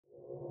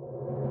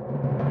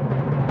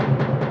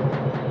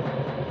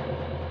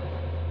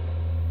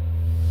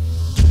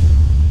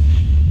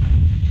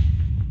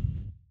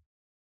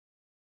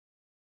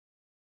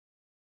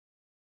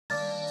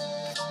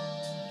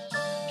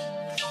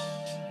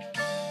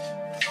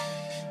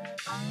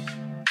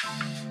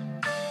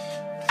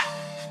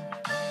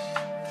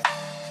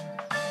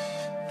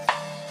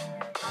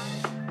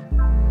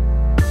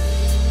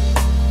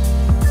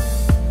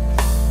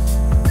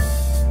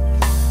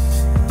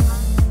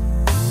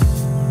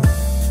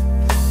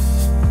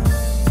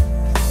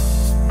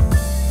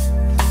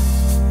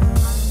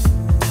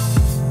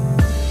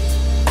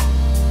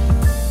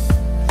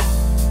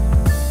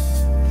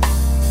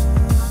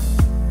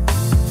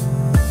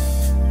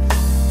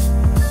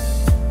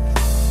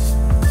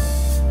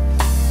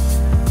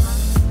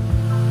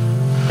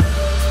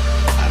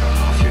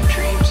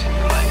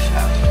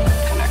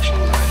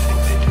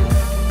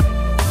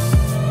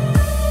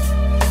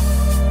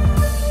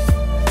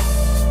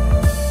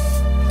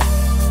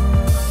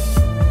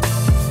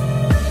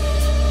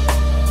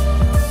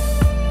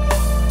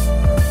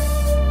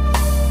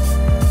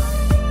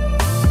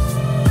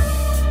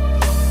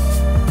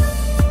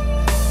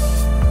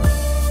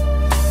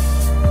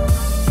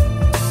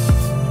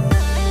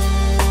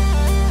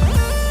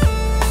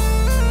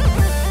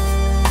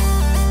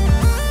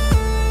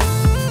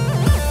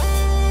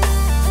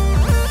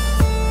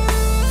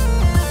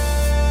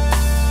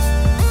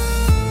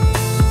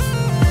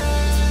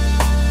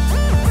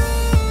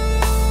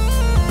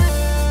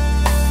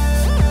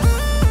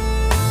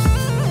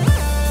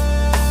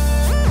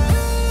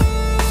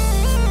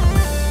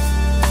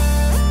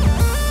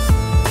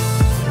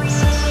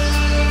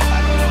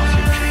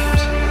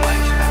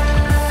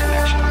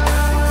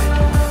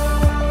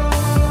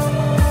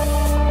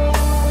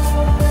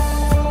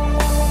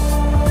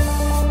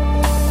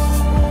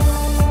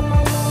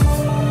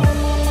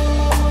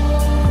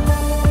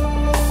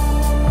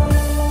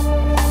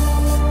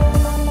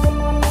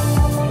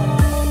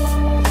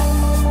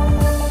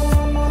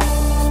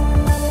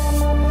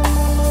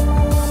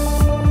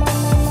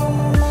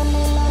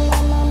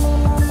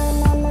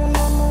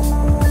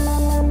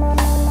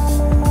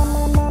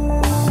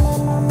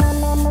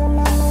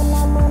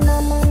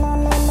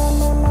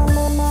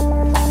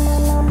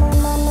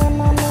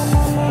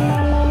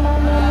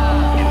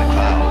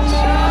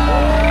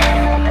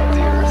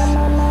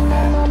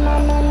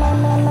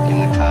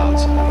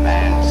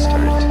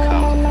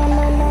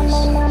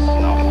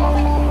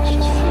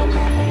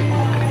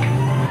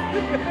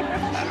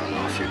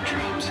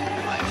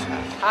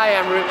Hi,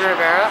 I'm Ruben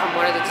Rivera. I'm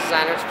one of the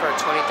designers for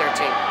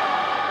 2013.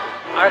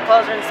 Our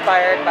clothes are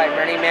inspired by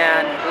Burning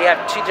Man. We have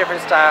two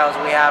different styles.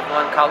 We have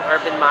one called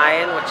Urban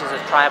Mayan, which is a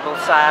tribal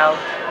style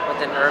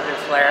with an urban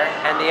flair.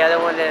 And the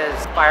other one is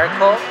Fire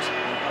Cult.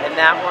 And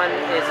that one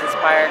is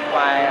inspired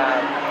by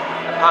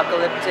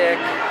apocalyptic,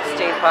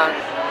 steampunk.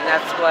 And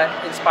that's what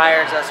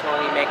inspires us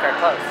when we make our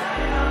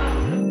clothes.